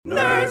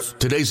Yes.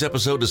 Today's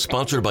episode is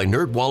sponsored by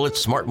NerdWallet's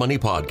Smart Money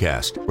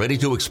Podcast. Ready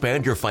to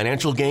expand your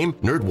financial game?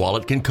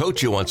 NerdWallet can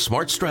coach you on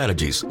smart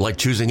strategies like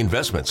choosing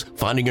investments,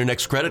 finding your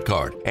next credit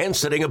card, and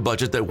setting a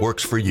budget that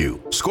works for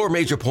you. Score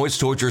major points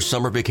towards your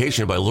summer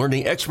vacation by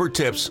learning expert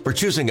tips for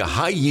choosing a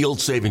high-yield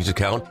savings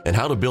account and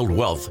how to build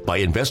wealth by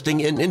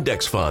investing in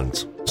index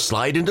funds.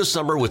 Slide into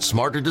summer with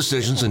smarter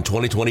decisions in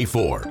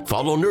 2024.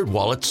 Follow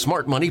NerdWallet's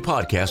Smart Money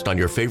Podcast on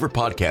your favorite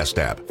podcast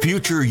app.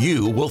 Future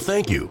you will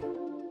thank you.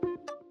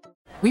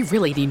 We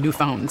really need new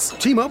phones.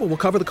 T-Mobile will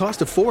cover the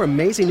cost of 4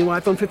 amazing new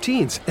iPhone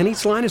 15s, and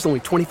each line is only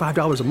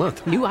 $25 a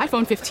month. New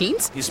iPhone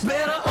 15s? It's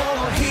better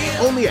over here.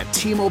 Only at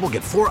T-Mobile,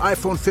 get 4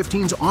 iPhone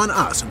 15s on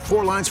us and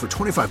 4 lines for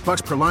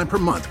 $25 per line per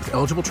month with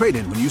eligible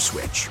trade-in when you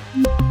switch.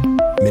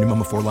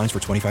 Minimum of 4 lines for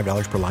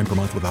 $25 per line per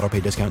month with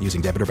autopay discount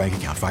using debit or bank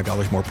account.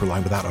 $5 more per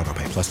line without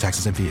autopay, plus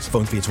taxes and fees.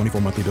 Phone fee at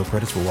 24 monthly bill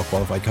credits for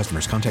well-qualified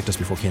customers. Contact us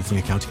before canceling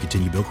account to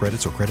continue bill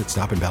credits or credit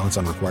stop and balance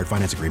on required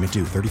finance agreement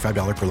due.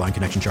 $35 per line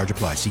connection charge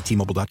applies. See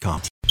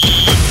T-Mobile.com.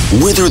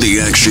 Whether the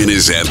action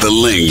is at the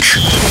link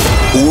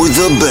or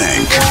the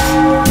bank,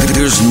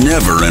 there's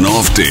never an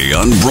off day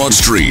on Broad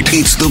Street.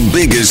 It's the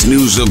biggest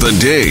news of the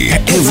day,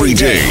 every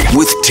day,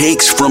 with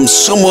takes from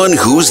someone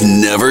who's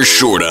never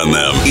short on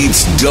them.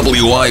 It's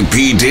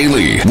WIP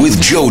Daily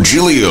with Joe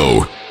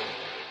Giglio.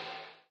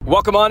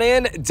 Welcome on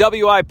in,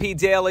 WIP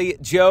Daily,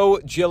 Joe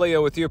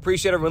Giglio with you.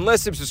 Appreciate everyone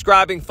listening,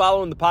 subscribing,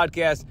 following the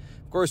podcast.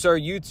 Of course, our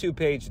YouTube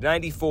page,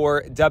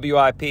 94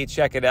 WIP.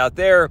 Check it out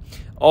there.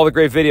 All the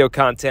great video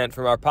content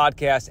from our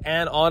podcast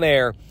and on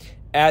air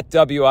at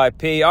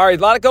WIP. All right,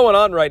 a lot going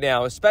on right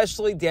now,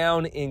 especially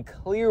down in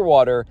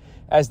Clearwater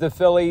as the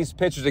Phillies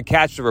pitchers and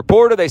catch the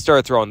reporter. They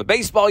started throwing the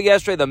baseball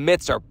yesterday. The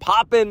mitts are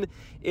popping.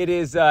 It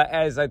is,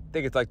 as I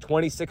think it's like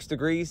 26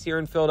 degrees here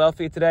in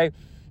Philadelphia today.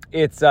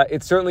 It's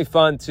certainly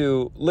fun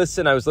to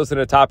listen. I was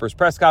listening to Topper's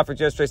press conference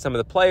yesterday, some of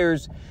the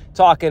players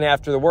talking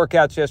after the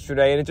workouts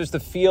yesterday, and it just the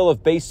feel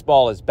of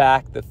baseball is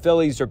back. The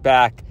Phillies are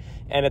back,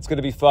 and it's going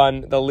to be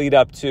fun, the lead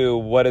up to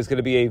what is going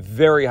to be a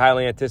very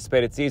highly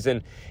anticipated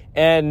season.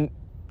 And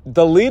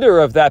the leader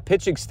of that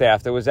pitching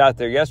staff that was out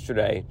there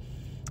yesterday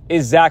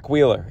is Zack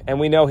Wheeler, and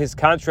we know his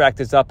contract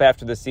is up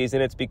after the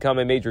season. It's become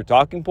a major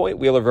talking point.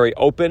 Wheeler very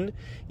open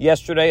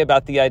yesterday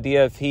about the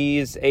idea of he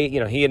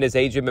and his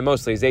agent, but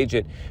mostly his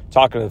agent,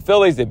 talking to the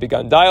Phillies. They've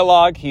begun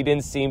dialogue. He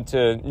didn't seem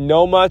to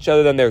know much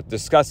other than they're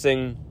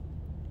discussing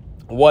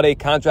what a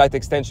contract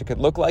extension could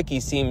look like. He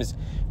seems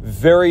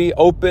very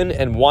open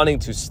and wanting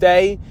to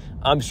stay.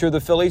 I'm sure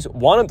the Phillies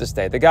want him to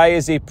stay. The guy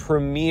is a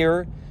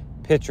premier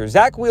pitcher.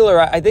 Zack Wheeler,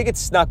 I think it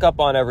snuck up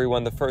on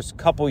everyone the first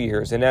couple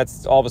years, and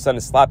that's all of a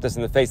sudden slapped us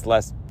in the face the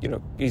last,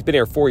 he's been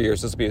here 4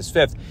 years. This will be his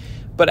 5th.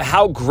 But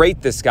how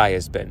great this guy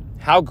has been.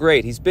 How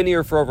great. He's been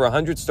here for over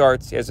 100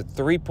 starts. He has a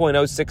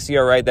 3.06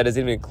 ERA. That doesn't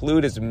even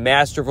include his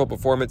masterful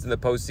performance in the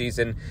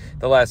postseason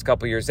the last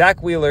couple years.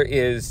 Zack Wheeler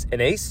is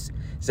an ace.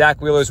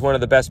 Zack Wheeler is one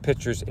of the best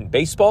pitchers in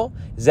baseball.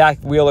 Zack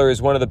Wheeler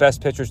is one of the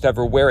best pitchers to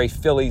ever wear a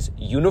Phillies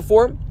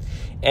uniform.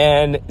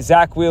 And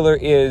Zack Wheeler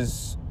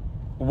is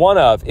one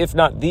of, if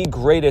not the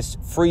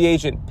greatest free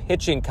agent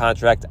pitching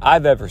contract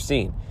I've ever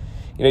seen.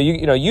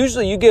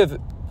 Usually you give,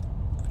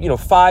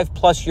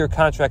 5+ year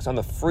contracts on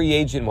the free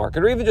agent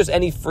market, or even just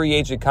any free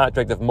agent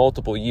contract of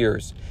multiple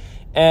years.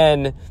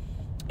 And,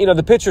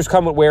 the pitchers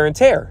come with wear and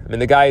tear. I mean,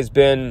 the guy has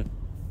been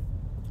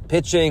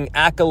pitching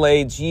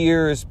accolades,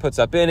 years, puts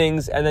up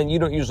innings, and then you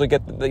don't usually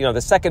get the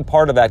second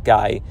part of that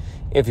guy.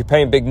 If you're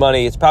paying big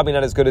money, it's probably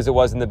not as good as it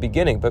was in the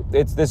beginning, but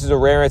this is a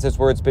rare instance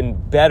where it's been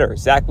better.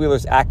 Zack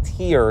Wheeler's act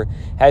here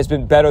has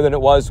been better than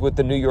it was with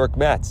the New York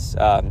Mets.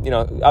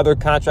 Other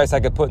contracts I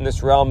could put in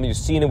this realm, you've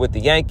seen it with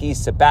the Yankees,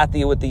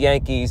 Sabathia with the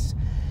Yankees.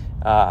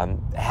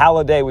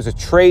 Halladay was a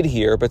trade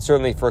here, but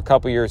certainly for a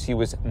couple years he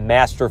was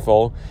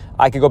masterful.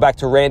 I could go back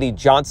to Randy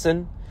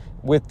Johnson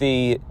with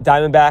the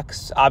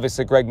Diamondbacks,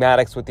 obviously Greg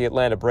Maddux with the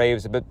Atlanta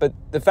Braves. But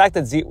the fact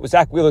that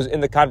Zack Wheeler's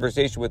in the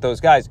conversation with those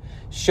guys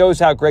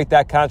shows how great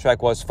that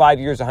contract was. 5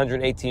 years,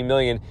 $118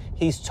 million.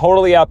 He's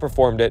totally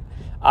outperformed it.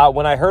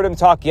 When I heard him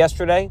talk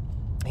yesterday,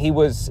 he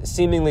was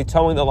seemingly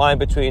towing the line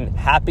between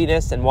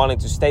happiness and wanting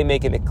to stay,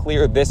 making it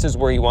clear this is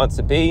where he wants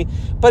to be.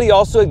 But he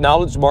also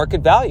acknowledged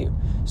market value.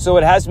 So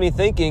it has me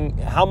thinking,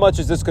 how much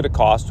is this going to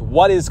cost?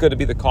 What is going to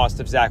be the cost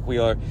of Zack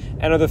Wheeler?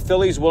 And are the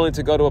Phillies willing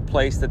to go to a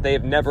place that they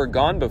have never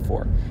gone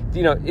before?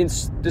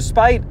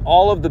 Despite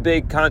all of the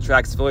big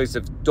contracts the Phillies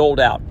have doled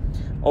out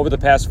over the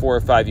past 4 or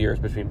 5 years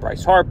between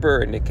Bryce Harper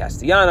and Nick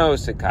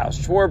Castellanos and Kyle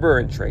Schwarber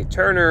and Trey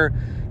Turner,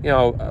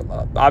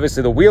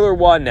 obviously the Wheeler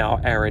one,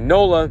 now Aaron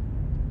Nola,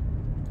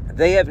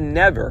 they have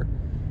never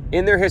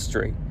in their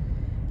history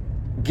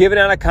given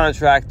out a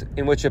contract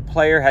in which a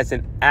player has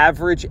an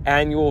average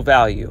annual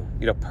value,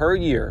 per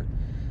year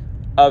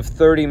of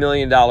 $30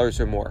 million or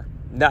more.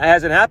 That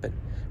hasn't happened,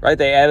 right?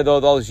 They added all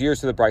those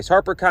years to the Bryce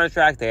Harper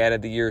contract. They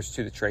added the years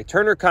to the Trey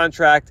Turner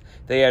contract.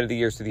 They added the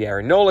years to the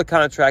Aaron Nola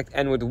contract.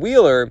 And with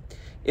Wheeler,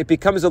 it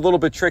becomes a little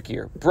bit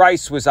trickier.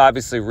 Bryce was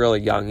obviously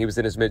really young. He was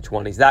in his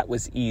mid-20s. That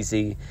was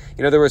easy.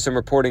 There was some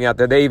reporting out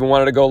there. They even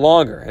wanted to go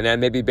longer. And then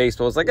maybe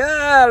baseball was like,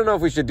 I don't know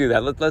if we should do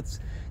that. Let's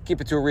keep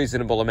it to a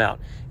reasonable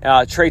amount.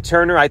 Trey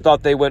Turner, I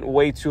thought they went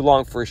way too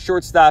long for a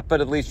shortstop, but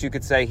at least you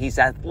could say he's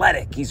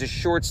athletic. He's a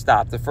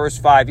shortstop. The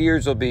first 5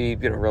 years will be,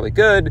 really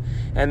good,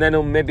 and then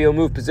he'll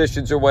move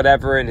positions or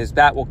whatever, and his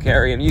bat will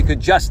carry him. You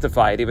could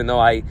justify it, even though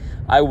I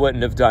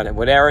wouldn't have done it.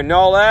 With Aaron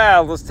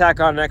Nola, let's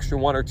tack on an extra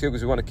 1 or 2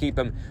 because we want to keep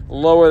him,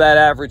 lower that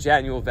average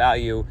annual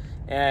value,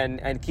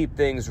 and keep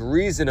things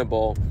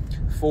reasonable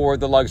for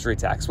the luxury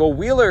tax. Well,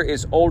 Wheeler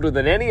is older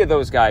than any of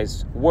those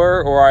guys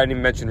were, or I didn't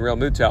even mention Real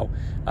Muto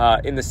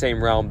in the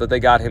same realm, but they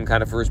got him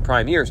kind of for his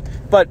prime years.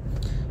 But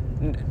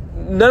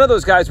none of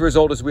those guys were as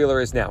old as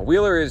Wheeler is now.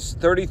 Wheeler is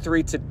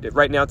 33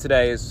 right now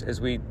today as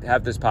we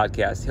have this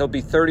podcast. He'll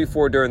be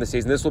 34 during the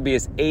season. This will be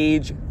his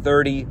age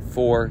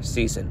 34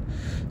 season.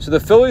 So the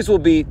Phillies will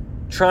be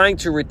trying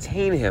to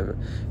retain him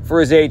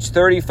for his age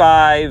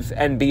 35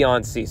 and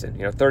beyond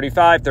season.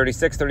 35,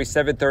 36,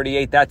 37,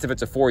 38, that's if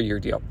it's a 4-year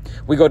deal.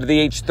 We go to the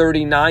age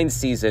 39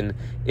 season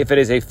if it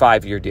is a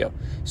 5-year deal.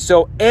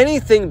 So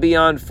anything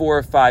beyond 4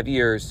 or 5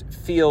 years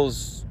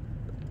feels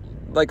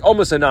like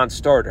almost a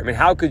non-starter. I mean,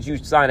 how could you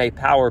sign a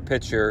power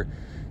pitcher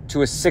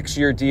to a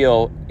 6-year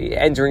deal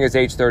entering his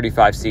age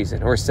 35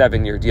 season or a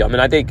 7-year deal? I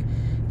mean, I think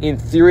in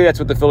theory, that's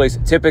what the Phillies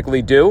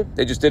typically do.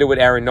 They just did it with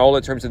Aaron Nola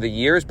in terms of the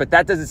years, but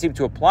that doesn't seem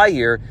to apply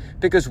here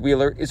because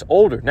Wheeler is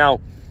older.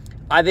 Now,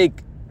 I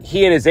think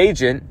he and his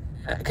agent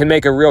can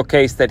make a real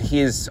case that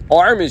his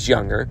arm is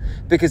younger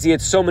because he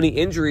had so many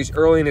injuries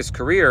early in his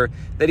career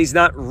that he's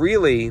not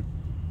really,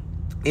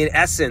 in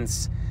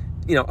essence,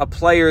 a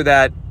player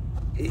that,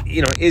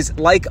 is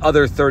like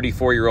other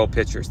 34-year-old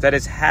pitchers that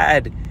has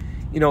had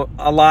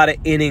a lot of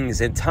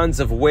innings and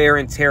tons of wear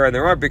and tear on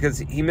their arm because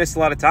he missed a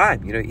lot of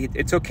time.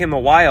 It took him a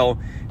while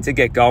to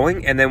get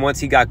going, and then once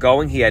he got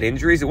going, he had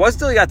injuries. It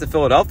wasn't until he got to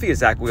Philadelphia,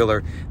 Zack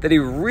Wheeler, that he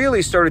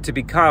really started to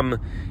become,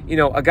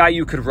 a guy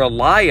you could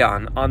rely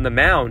on the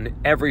mound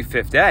every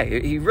fifth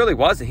day. He really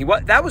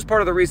wasn't. That was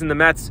part of the reason the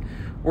Mets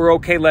were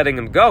okay letting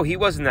him go. He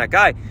wasn't that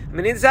guy. I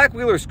mean, in Zack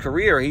Wheeler's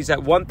career, he's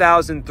at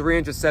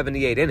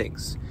 1,378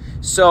 innings.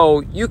 So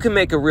you can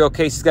make a real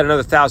case. He's got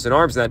another 1,000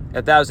 arms in that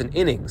 1,000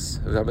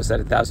 innings. I almost said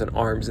 1,000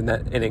 arms in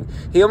that inning.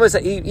 He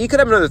could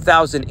have another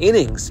 1,000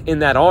 innings in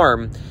that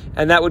arm,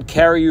 and that would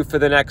carry you for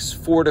the next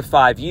 4 to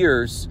 5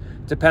 years,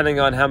 depending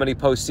on how many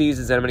postseasons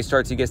and how many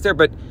starts he gets there.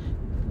 But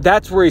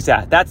that's where he's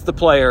at. That's the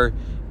player,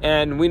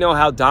 and we know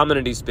how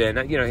dominant he's been.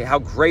 How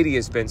great he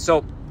has been.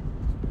 So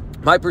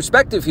my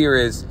perspective here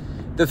is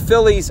the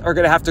Phillies are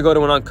going to have to go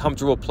to an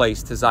uncomfortable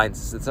place to sign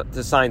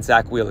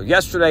Zack Wheeler.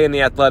 Yesterday in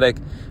The Athletic,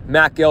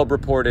 Matt Gelb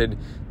reported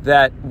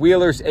that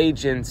Wheeler's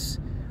agents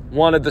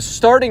wanted the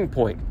starting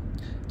point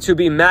to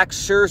be Max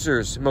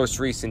Scherzer's most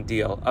recent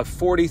deal of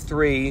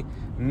 $43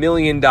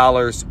 million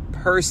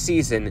per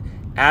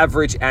season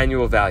average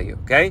annual value,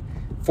 okay?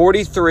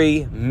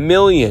 $43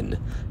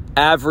 million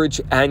average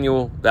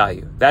annual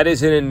value. That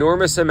is an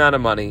enormous amount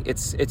of money.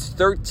 It's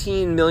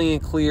 $13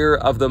 million clear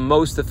of the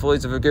most the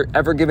Phillies have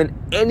ever given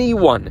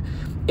anyone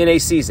in a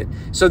season.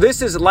 So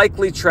this is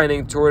likely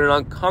trending toward an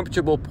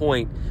uncomfortable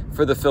point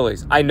for the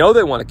Phillies. I know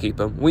they want to keep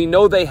him. We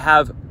know they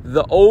have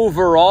the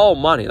overall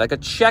money. Like a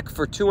check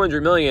for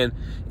 $200 million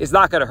is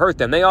not going to hurt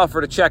them. They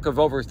offered a check of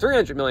over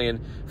 $300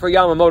 million for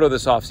Yamamoto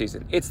this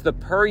offseason. It's the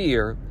per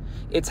year.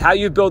 It's how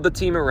you build the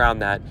team around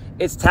that.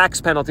 It's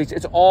tax penalties.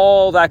 It's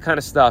all that kind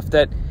of stuff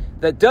that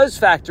does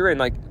factor in.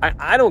 Like,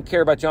 I don't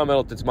care about John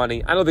Middleton's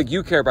money. I don't think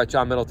you care about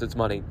John Middleton's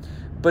money.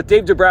 But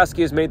Dave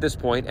Dombrowski has made this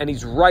point, and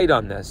he's right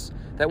on this,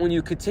 that when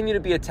you continue to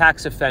be a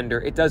tax offender,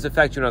 it does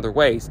affect you in other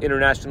ways.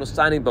 International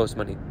signing bonus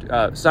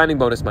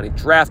money,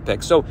 draft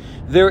picks. So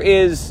there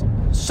is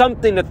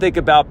something to think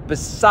about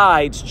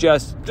besides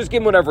just give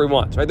him whatever he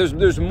wants, right?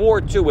 There's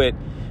more to it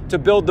to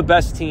build the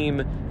best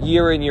team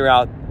year in, year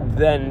out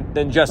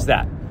than just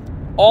that.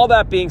 All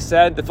that being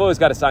said, the Phillies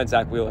got to sign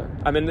Zack Wheeler.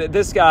 I mean,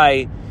 this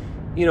guy,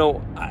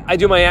 I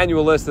do my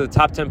annual list of the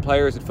top 10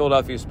 players at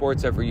Philadelphia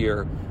sports every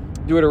year.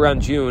 Do it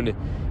around June.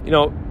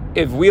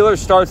 If Wheeler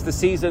starts the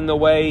season the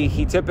way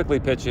he typically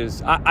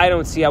pitches, I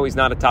don't see how he's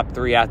not a top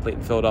 3 athlete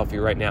in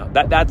Philadelphia right now.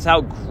 That's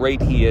how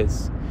great he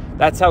is.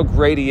 That's how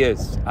great he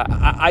is.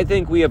 I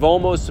think we have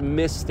almost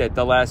missed it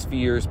the last few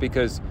years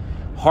because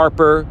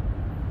Harper,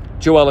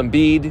 Joel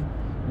Embiid,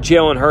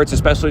 Jalen Hurts,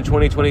 especially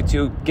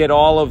 2022, get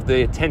all of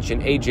the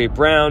attention. A.J.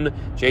 Brown,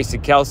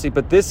 Jason Kelce.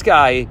 But this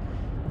guy,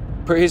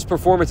 his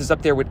performance is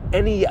up there with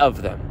any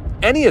of them.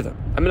 Any of them.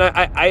 I mean,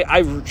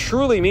 I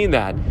truly mean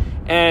that.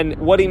 And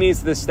what he means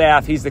to the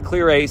staff, he's the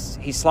clear ace.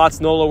 He slots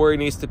Nola where he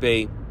needs to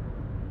be.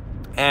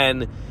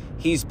 And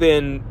he's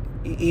been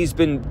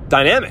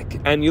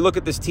dynamic. And you look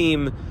at this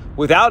team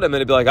without him and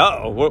it'd be like,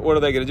 what are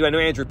they going to do? I know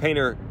Andrew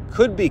Painter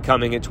could be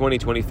coming in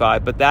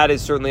 2025, but that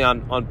is certainly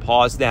on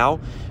pause now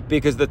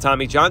because of the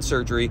Tommy John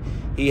surgery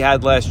he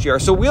had last year.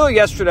 So Wheeler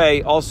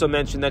yesterday also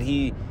mentioned that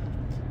he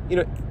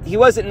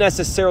wasn't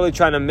necessarily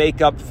trying to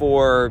make up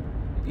for,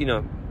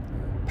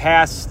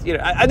 past,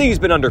 I think he's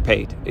been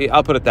underpaid.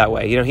 I'll put it that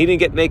way. He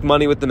didn't make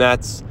money with the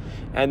Mets,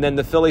 and then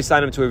the Phillies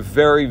signed him to a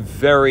very,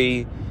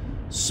 very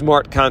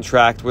smart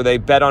contract where they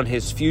bet on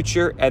his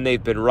future, and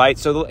they've been right.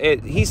 So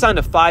he signed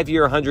a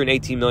 5-year,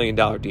 $118 million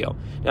deal.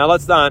 Now,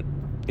 let's not,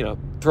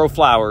 throw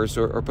flowers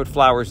or put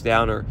flowers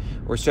down or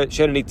shed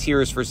any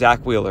tears for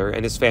Zack Wheeler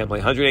and his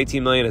family.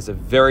 $118 million is a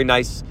very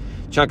nice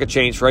chunk of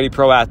change for any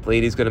pro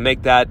athlete. He's going to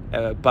make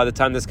that by the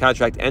time this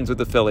contract ends with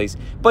the Phillies.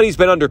 But he's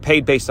been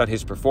underpaid based on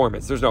his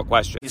performance. There's no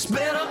question.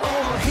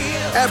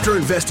 After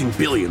investing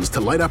billions to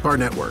light up our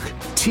network,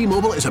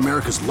 T-Mobile is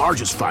America's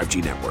largest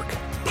 5G network.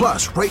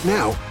 Plus, right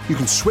now, you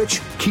can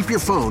switch, keep your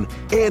phone,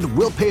 and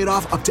we'll pay it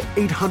off up to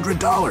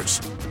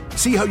 $800.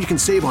 See how you can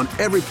save on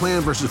every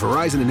plan versus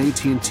Verizon and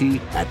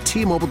AT&T at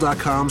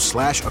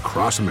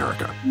T-Mobile.com/across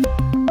America.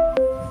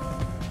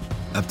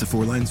 Up to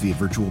 4 lines via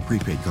virtual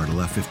prepaid card.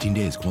 Allow 15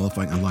 days.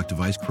 Qualifying unlocked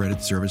device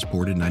credit. Service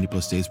ported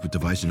 90+ states with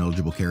device and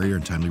eligible carrier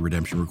and timely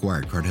redemption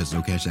required. Card has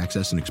no cash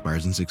access and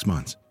expires in 6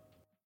 months.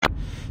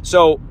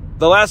 So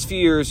the last few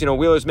years,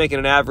 Wheeler's making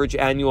an average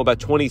annual about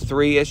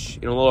 23-ish,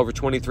 a little over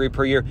 23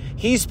 per year.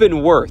 He's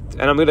been worth,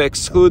 and I'm going to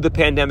exclude the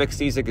pandemic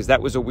season because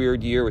that was a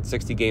weird year with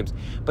 60 games,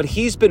 but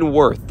he's been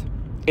worth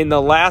in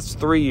the last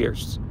 3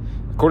 years,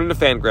 according to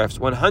Fangraphs,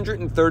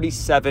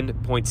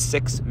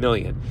 $137.6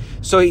 million.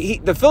 So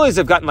the Phillies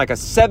have gotten like a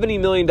 $70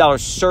 million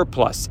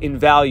surplus in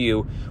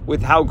value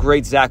with how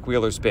great Zack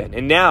Wheeler's been.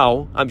 And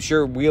now I'm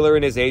sure Wheeler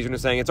and his agent are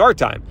saying it's our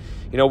time.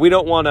 We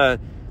don't want to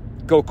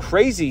go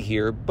crazy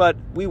here, but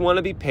we want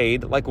to be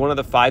paid like one of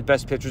the 5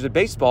 best pitchers of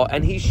baseball,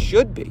 and he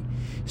should be.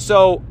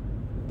 So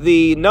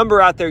the number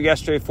out there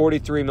yesterday,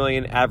 $43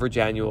 million average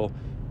annual,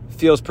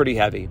 feels pretty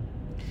heavy.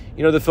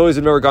 The Phillies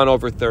have never gone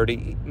over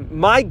 30.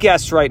 My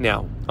guess right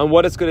now on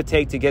what it's going to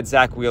take to get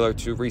Zack Wheeler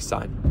to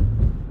re-sign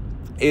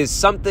is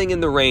something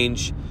in the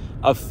range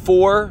of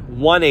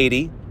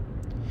 $4,180,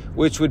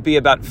 which would be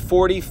about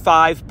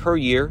 $45 per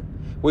year,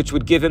 which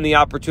would give him the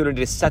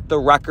opportunity to set the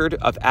record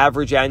of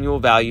average annual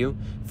value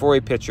for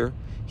a pitcher.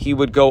 He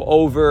would go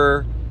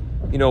over,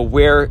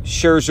 where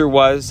Scherzer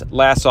was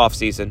last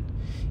offseason.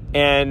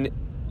 And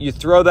you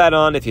throw that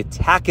on, if you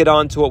tack it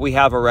on to what we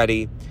have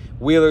already,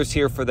 Wheeler's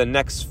here for the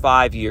next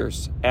 5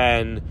 years.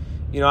 And,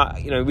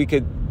 we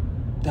could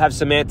have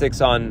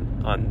semantics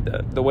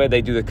on the way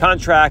they do the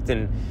contract.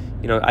 And,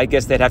 I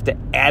guess they'd have to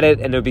add it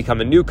and it would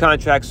become a new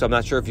contract. So I'm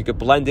not sure if you could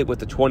blend it with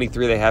the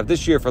 23 they have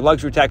this year for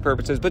luxury tax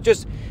purposes. But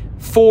just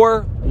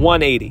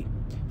 $4,180.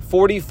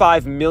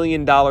 $45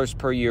 million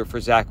per year for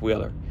Zack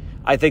Wheeler.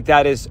 I think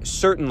that is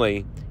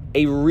certainly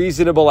a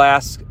reasonable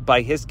ask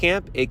by his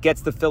camp. It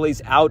gets the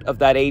Phillies out of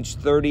that age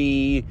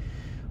 30,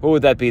 what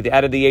would that be?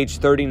 Out of the age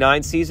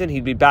 39 season,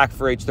 he'd be back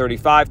for age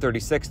 35,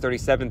 36,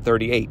 37,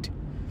 38.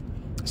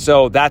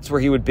 So that's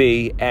where he would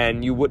be,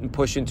 and you wouldn't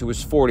push into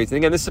his 40s. And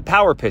again, this is a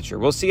power pitcher.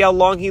 We'll see how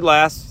long he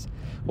lasts.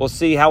 We'll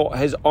see how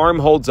his arm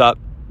holds up.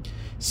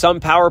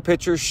 Some power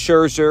pitchers,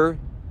 Scherzer,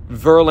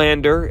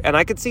 Verlander, and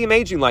I could see him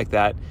aging like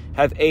that,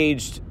 have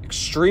aged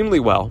extremely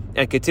well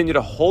and continue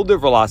to hold their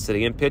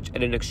velocity and pitch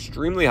at an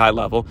extremely high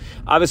level.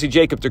 Obviously,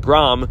 Jacob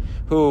deGrom,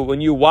 who,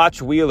 when you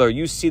watch Wheeler,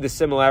 you see the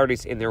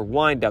similarities in their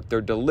windup,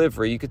 their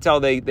delivery. You could tell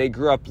they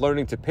grew up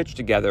learning to pitch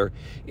together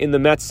in the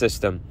Mets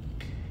system.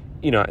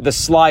 The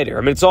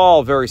slider. It's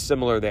all very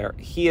similar there.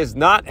 He has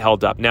not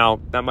held up. Now,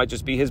 that might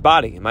just be his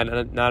body. It might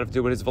not have to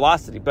do with his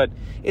velocity, but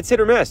it's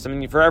hit or miss.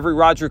 For every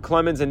Roger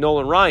Clemens and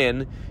Nolan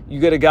Ryan, you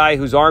get a guy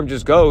whose arm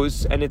just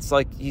goes, and it's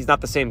like he's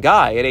not the same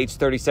guy at age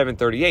 37,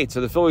 38.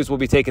 So the Phillies will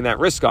be taking that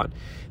risk on.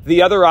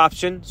 The other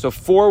option, so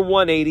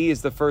 $4,180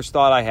 is the first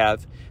thought I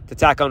have, to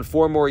tack on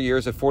 4 more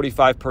years at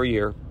 $45 per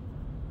year.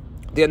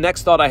 The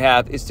next thought I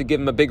have is to give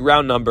him a big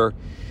round number,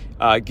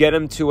 get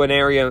him to an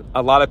area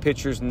a lot of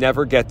pitchers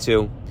never get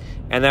to,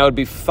 and that would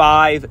be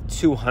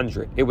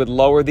 $5,200. It would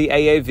lower the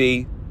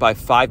AAV by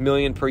 $5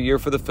 million per year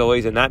for the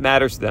Phillies, and that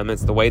matters to them.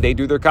 It's the way they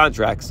do their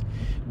contracts.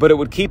 But it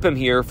would keep him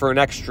here for an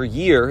extra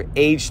year,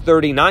 age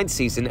 39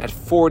 season, at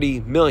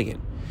 $40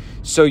 million.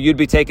 So you'd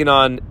be taking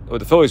on, or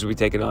the Phillies would be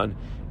taking on,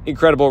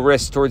 incredible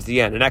risks towards the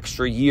end, an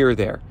extra year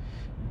there.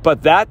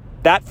 But that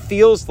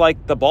feels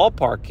like the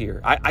ballpark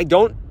here. I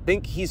don't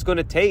think he's going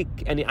to take,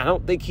 and I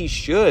don't think he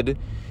should,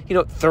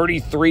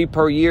 33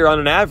 per year on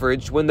an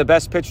average when the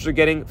best pitchers are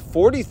getting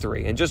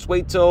 43, and just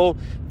wait till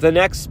the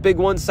next big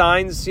one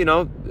signs,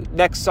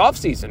 next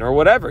offseason or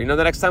whatever.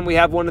 The next time we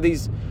have one of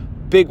these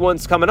big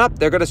ones coming up,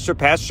 they're going to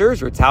surpass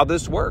Scherzer. It's how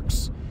this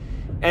works.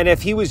 And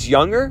if he was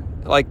younger,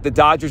 like the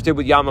Dodgers did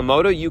with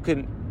Yamamoto, you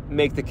can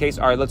make the case,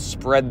 all right, let's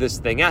spread this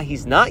thing out.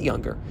 He's not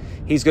younger.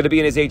 He's going to be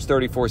in his age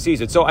 34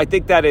 season. So I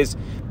think that is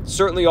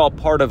certainly all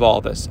part of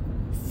all this.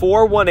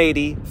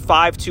 4,180,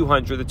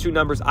 5,200, the two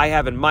numbers I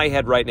have in my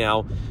head right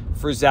now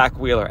for Zack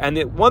Wheeler. And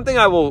the one thing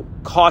I will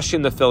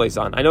caution the Phillies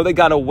on, I know they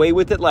got away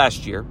with it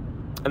last year,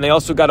 and they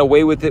also got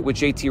away with it with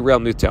JT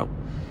Realmuto.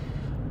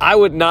 I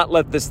would not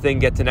let this thing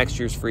get to next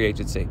year's free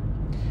agency.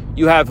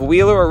 You have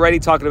Wheeler already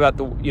talking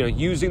about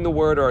using the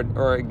word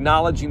or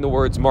acknowledging the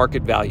words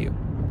market value.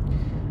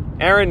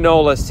 Aaron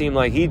Nola seemed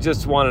like he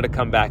just wanted to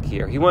come back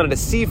here. He wanted to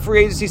see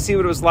free agency, see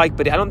what it was like,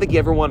 but I don't think he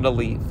ever wanted to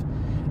leave.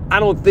 I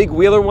don't think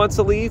Wheeler wants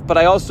to leave, but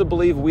I also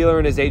believe Wheeler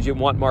and his agent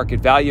want market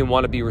value and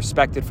want to be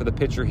respected for the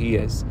pitcher he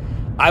is.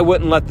 I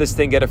wouldn't let this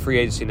thing get a free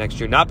agency next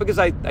year. Not because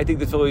I think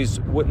the Phillies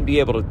wouldn't be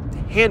able to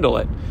handle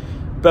it,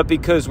 but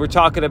because we're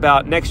talking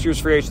about next year's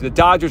free agency. The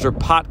Dodgers are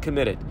pot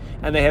committed,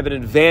 and they have an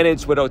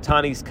advantage with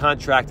Ohtani's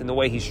contract and the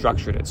way he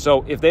structured it.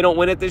 So if they don't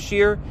win it this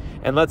year,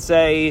 and let's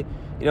say,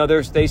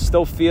 they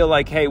still feel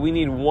like, hey, we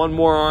need one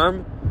more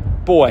arm,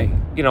 boy,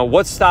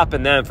 what's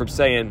stopping them from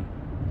saying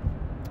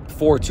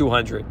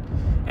 4,200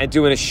 and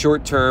doing a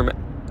short-term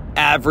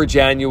average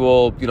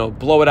annual,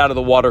 blow it out of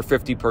the water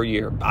 50 per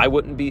year?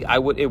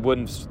 It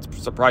wouldn't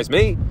surprise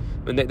me.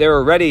 I mean, they're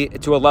already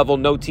to a level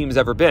no team's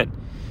ever been.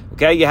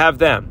 Okay, you have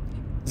them.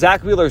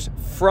 Zack Wheeler's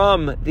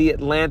from the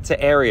Atlanta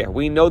area.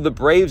 We know the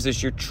Braves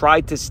this year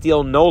tried to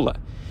steal Nola.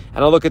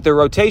 And I'll look at their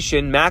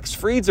rotation. Max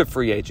Fried's a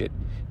free agent.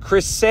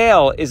 Chris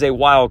Sale is a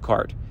wild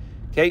card.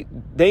 Okay,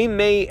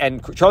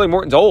 and Charlie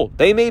Morton's old.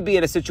 They may be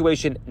in a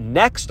situation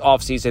next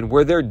offseason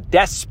where they're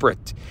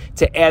desperate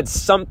to add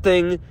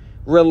something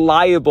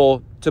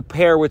reliable to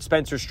pair with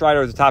Spencer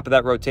Strider at the top of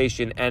that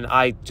rotation. And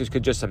I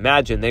could just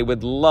imagine they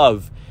would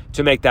love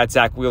to make that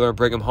Zack Wheeler and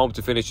bring him home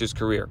to finish his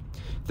career.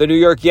 The New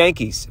York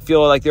Yankees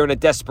feel like they're in a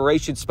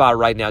desperation spot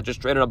right now,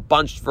 just trading a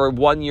bunch for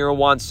 1 year of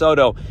Juan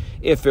Soto.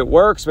 If it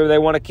works, maybe they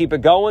want to keep it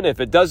going. If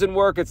it doesn't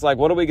work, it's like,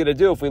 what are we going to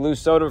do if we lose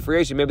Soto in free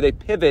agency? Maybe they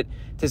pivot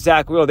to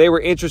Zack Wheeler. They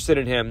were interested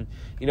in him,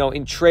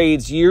 in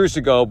trades years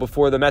ago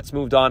before the Mets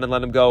moved on and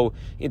let him go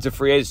into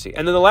free agency.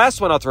 And then the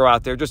last one I'll throw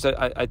out there, just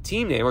a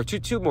team name, or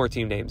two more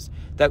team names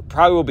that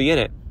probably will be in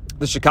it.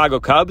 The Chicago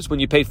Cubs, when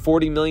you pay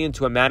 $40 million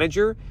to a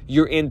manager,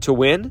 you're in to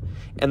win.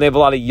 And they have a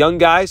lot of young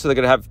guys, so they're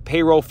going to have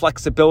payroll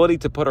flexibility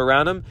to put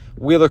around him.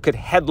 Wheeler could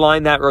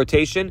headline that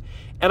rotation.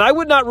 And I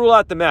would not rule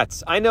out the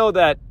Mets. I know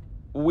that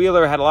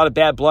Wheeler had a lot of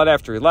bad blood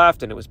after he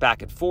left, and it was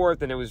back and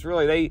forth, and it was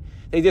really,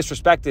 they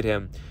disrespected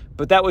him.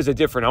 But that was a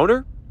different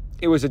owner.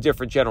 It was a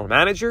different general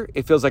manager.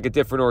 It feels like a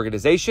different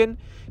organization.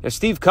 Now,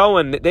 Steve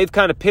Cohen, they've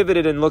kind of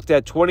pivoted and looked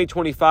at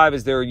 2025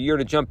 as their year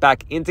to jump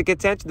back into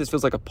contention. This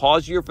feels like a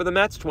pause year for the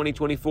Mets,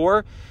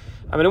 2024.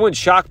 I mean, it wouldn't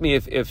shock me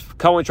if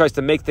Cohen tries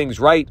to make things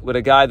right with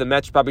a guy the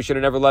Mets probably should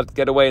have never let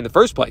get away in the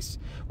first place.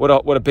 What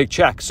a big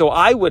check. So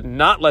I would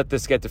not let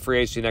this get to free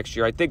agency next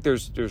year. I think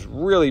there's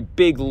really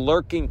big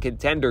lurking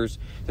contenders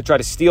to try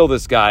to steal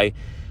this guy.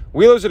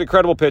 Wheeler's an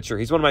incredible pitcher.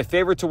 He's one of my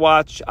favorite to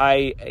watch.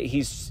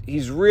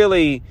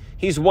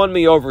 He's won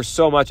me over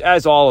so much,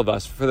 as all of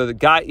us, for the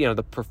guy,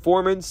 the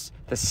performance,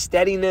 the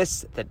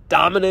steadiness, the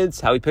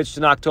dominance, how he pitched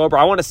in October.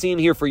 I want to see him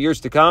here for years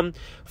to come.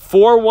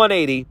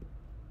 4,180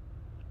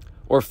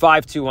 or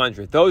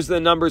 5,200. Those are the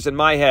numbers in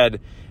my head,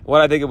 what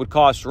I think it would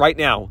cost right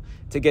now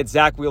to get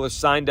Zack Wheeler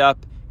signed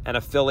up and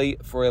a Philly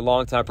for a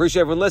long time.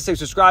 Appreciate everyone listening,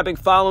 subscribing,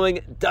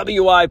 following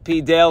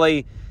WIP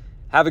Daily.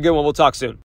 Have a good one. We'll talk soon.